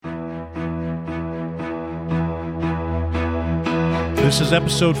This is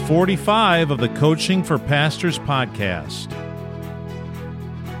episode 45 of the Coaching for Pastors podcast.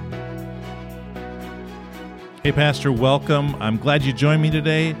 Hey, Pastor, welcome. I'm glad you joined me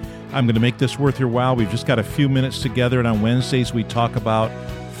today. I'm going to make this worth your while. We've just got a few minutes together, and on Wednesdays we talk about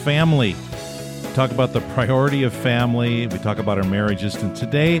family. We talk about the priority of family. We talk about our marriages. And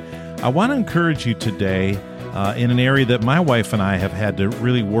today, I want to encourage you today in an area that my wife and I have had to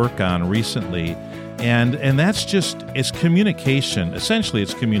really work on recently. And that's just, it's communication. Essentially,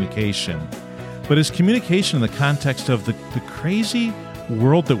 it's communication. But it's communication in the context of the crazy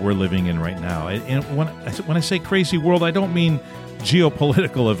world that we're living in right now. And when I say crazy world, I don't mean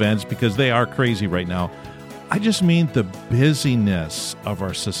geopolitical events, because they are crazy right now. I just mean the busyness of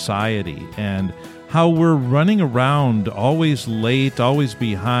our society and how we're running around always late, always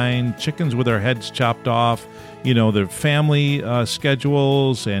behind, chickens with our heads chopped off, the family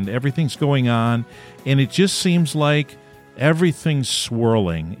schedules and everything's going on. And it just seems like everything's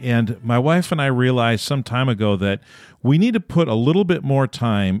swirling. And my wife and I realized some time ago that we need to put a little bit more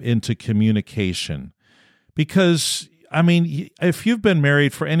time into communication. Because, if you've been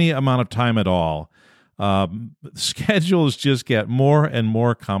married for any amount of time at all, schedules just get more and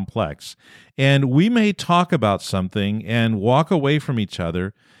more complex. And we may talk about something and walk away from each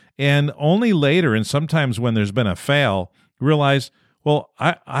other, and only later, and sometimes when there's been a fail, realize, well,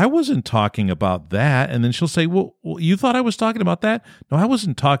 I wasn't talking about that. And then she'll say, well, you thought I was talking about that? No, I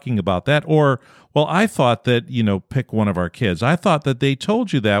wasn't talking about that. Or, well, I thought that, pick one of our kids. I thought that they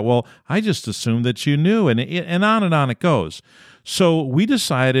told you that. Well, I just assumed that you knew, and on it goes. So we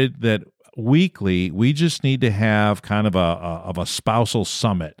decided that weekly, we just need to have kind of a spousal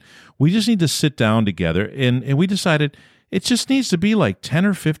summit. We just need to sit down together, and we decided it just needs to be like 10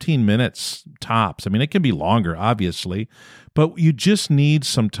 or 15 minutes tops. It can be longer, obviously, but you just need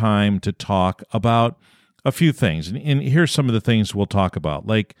some time to talk about a few things. And here's some of the things we'll talk about,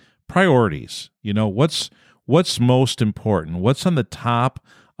 like priorities. What's most important? What's on the top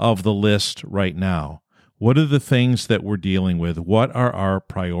of the list right now? What are the things that we're dealing with? What are our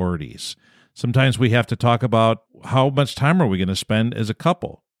priorities? Sometimes we have to talk about how much time are we going to spend as a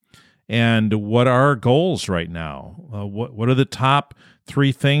couple? And what are our goals right now? What are the top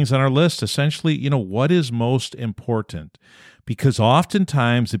 3 things on our list? Essentially, what is most important? Because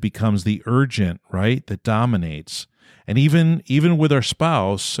oftentimes it becomes the urgent, right, that dominates. And even with our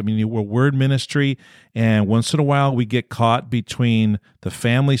spouse, we're in ministry, and once in a while we get caught between the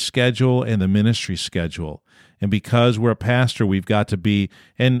family schedule and the ministry schedule. And because we're a pastor, we've got to be,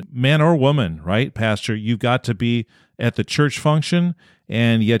 and man or woman, right, pastor, you've got to be at the church function,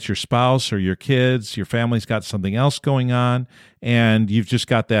 and yet your spouse or your kids, your family's got something else going on, and you've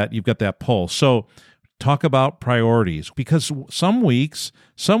got that pull. So talk about priorities, because some weeks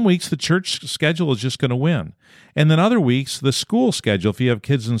the church schedule is just going to win. And then other weeks, the school schedule, if you have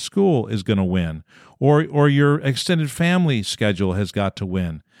kids in school, is going to win. Or your extended family schedule has got to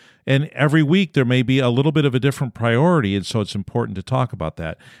win. And every week there may be a little bit of a different priority, and so it's important to talk about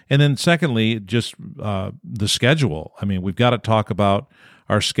that. And then secondly, just the schedule. We've got to talk about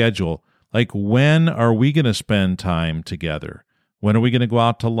our schedule. Like, when are we going to spend time together? When are we going to go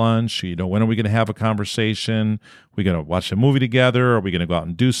out to lunch? When are we going to have a conversation? Are we going to watch a movie together? Are we going to go out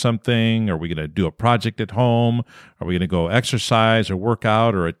and do something? Are we going to do a project at home? Are we going to go exercise or work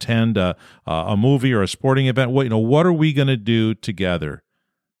out or attend a movie or a sporting event? What are we going to do together?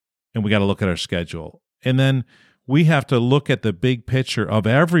 And we got to look at our schedule. And then we have to look at the big picture of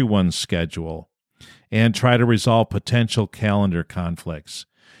everyone's schedule and try to resolve potential calendar conflicts.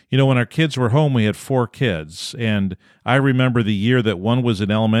 When our kids were home, we had 4 kids, and I remember the year that one was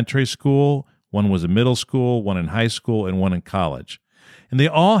in elementary school, one was in middle school, one in high school, and one in college. And they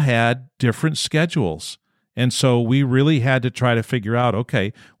all had different schedules. And so we really had to try to figure out,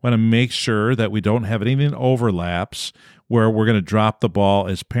 okay, want to make sure that we don't have anything that overlaps where we're going to drop the ball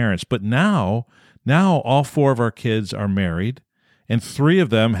as parents. But now all 4 of our kids are married, and 3 of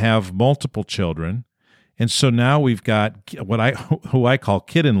them have multiple children. And so now we've got who I call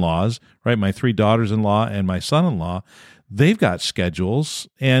kid-in-laws, right? My 3 daughters-in-law and my son-in-law. They've got schedules,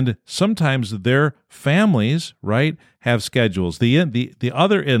 and sometimes their families, right, have schedules. The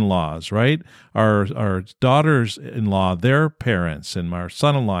other in-laws, right, our daughters-in-law, their parents, and our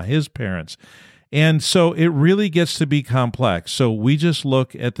son-in-law, his parents. And so it really gets to be complex. So we just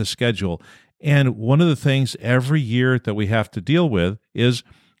look at the schedule. And one of the things every year that we have to deal with is,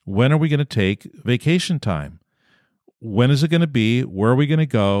 when are we going to take vacation time? When is it going to be? Where are we going to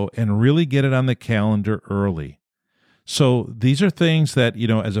go? And really get it on the calendar early. So these are things that,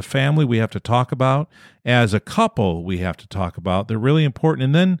 as a family, we have to talk about. As a couple, we have to talk about. They're really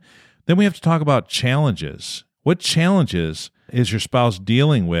important. And then we have to talk about challenges. What challenges is your spouse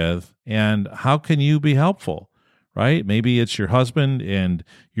dealing with, and how can you be helpful, right? Maybe it's your husband and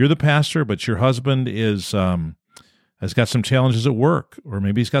you're the pastor, but your husband has got some challenges at work, or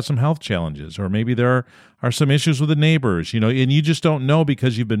maybe he's got some health challenges, or maybe there are some issues with the neighbors, and you just don't know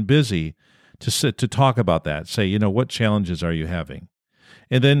because you've been busy to talk about that. Say, what challenges are you having?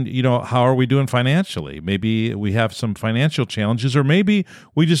 And then, how are we doing financially? Maybe we have some financial challenges, or maybe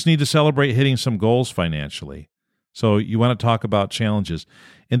we just need to celebrate hitting some goals financially. So you want to talk about challenges.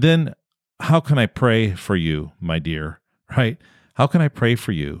 And then, how can I pray for you, my dear, right? How can I pray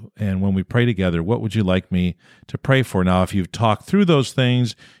for you? And when we pray together, what would you like me to pray for? Now, if you've talked through those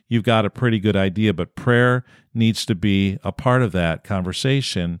things, you've got a pretty good idea, but prayer needs to be a part of that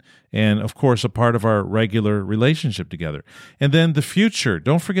conversation and, of course, a part of our regular relationship together. And then the future.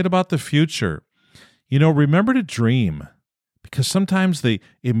 Don't forget about the future. Remember to dream, because sometimes the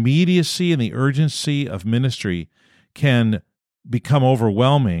immediacy and the urgency of ministry can become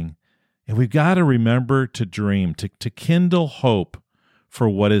overwhelming. And we've got to remember to dream, to kindle hope for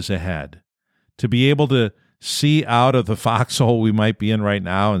what is ahead, to be able to see out of the foxhole we might be in right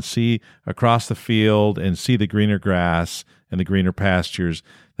now and see across the field and see the greener grass and the greener pastures,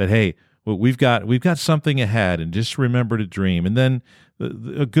 that, hey, we've got something ahead, and just remember to dream. And then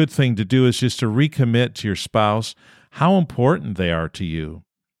a good thing to do is just to recommit to your spouse how important they are to you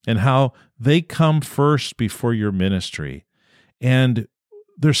and how they come first before your ministry. And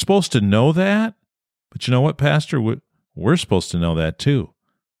they're supposed to know that, but you know what, Pastor? We're supposed to know that too.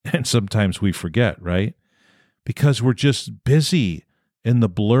 And sometimes we forget, right? Because we're just busy in the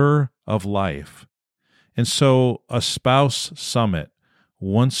blur of life. And so a spouse summit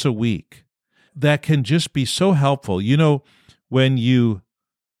once a week, that can just be so helpful. When you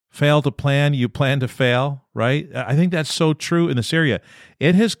fail to plan, you plan to fail, right? I think that's so true in this area.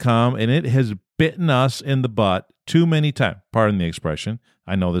 It has come and it has bitten us in the butt too many times. Pardon the expression.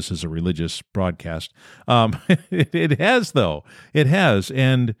 I know this is a religious broadcast. It has, though. It has.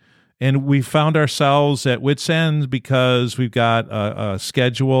 And we found ourselves at wit's end because we've got a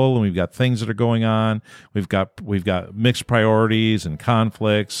schedule and we've got things that are going on. We've got mixed priorities and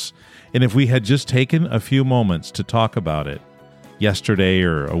conflicts. And if we had just taken a few moments to talk about it yesterday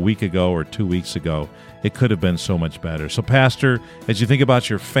or a week ago or 2 weeks ago, it could have been so much better. So, Pastor, as you think about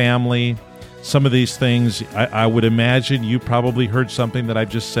your family, some of these things, I would imagine you probably heard something that I've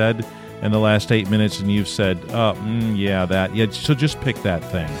just said in the last 8 minutes, and you've said, so just pick that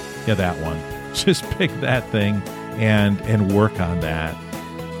thing. Yeah, that one. Just pick that thing and work on that.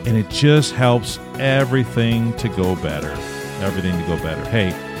 And it just helps everything to go better.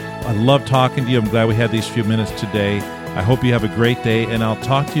 Hey, I love talking to you. I'm glad we had these few minutes today. I hope you have a great day, and I'll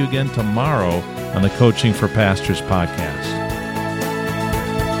talk to you again tomorrow on the Coaching for Pastors podcast.